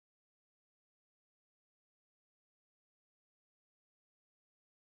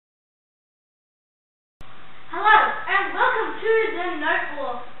welcome to the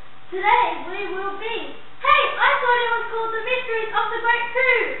Notebook. Today we will be... Hey, I thought it was called The Mysteries of the Great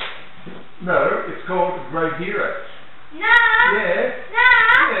Coup. No, it's called Great Heroes. Nah. Yeah.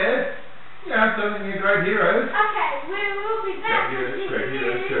 Nah. Yeah. Yeah, I'm telling you, great heroes. Okay, we will be back. Great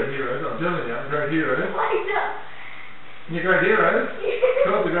heroes. I'm telling you, I'm great heroes. Wait up. You're great heroes? It's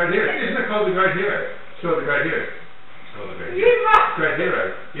called the Great Heroes. Isn't it called the Great Heroes? It's called the Great Heroes. It's called the Great Heroes. You must. Great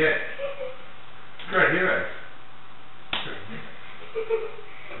Heroes, yes. Great Heroes.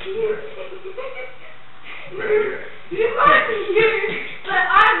 You might be you, but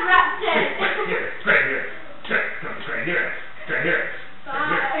I'm wrapped in. Great Heroes. Great Heroes. Great Heroes.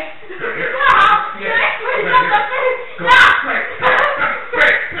 Bye. Great Heroes.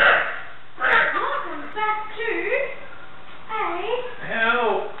 Welcome back to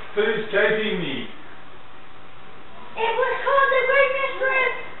Help! Who's chasing me? It was called the Great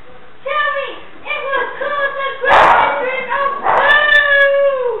Mysteries. Tell me, it was called the Great Mysteries of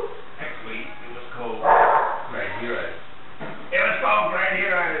Blue. Actually, it was called Great Heroes. It was called Great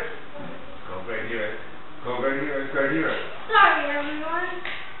Heroes. It's called Great Heroes. Called Great Heroes. Great Heroes. Sorry, everyone.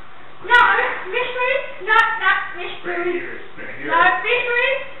 No, mysteries. No, mysteries. Great Heroes. Great Heroes. No,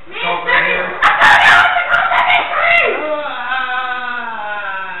 mysteries. Called Great Heroes. I thought it was called the mysteries.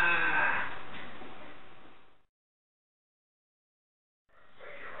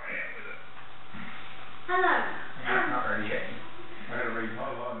 Hello. I'm not ready yet. I gotta read my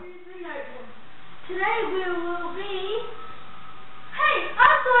line. Today we will be... Hey,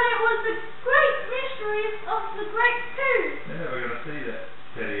 I thought it was the Great Mysteries of the Great Coup. Yeah, we're gonna see that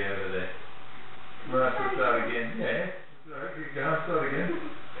Teddy over there. We'll have to start again. Yeah. Sorry, keep going. Start again.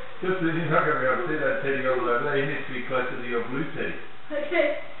 Just that you're not gonna be able to see that Teddy all over there. He needs to be closer to your blue Teddy.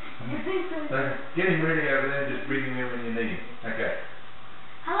 Okay. So get him ready over there and just bring him in when you need him. Okay.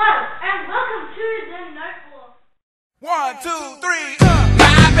 Hello, and welcome to the Notebook. 1, 2, 3.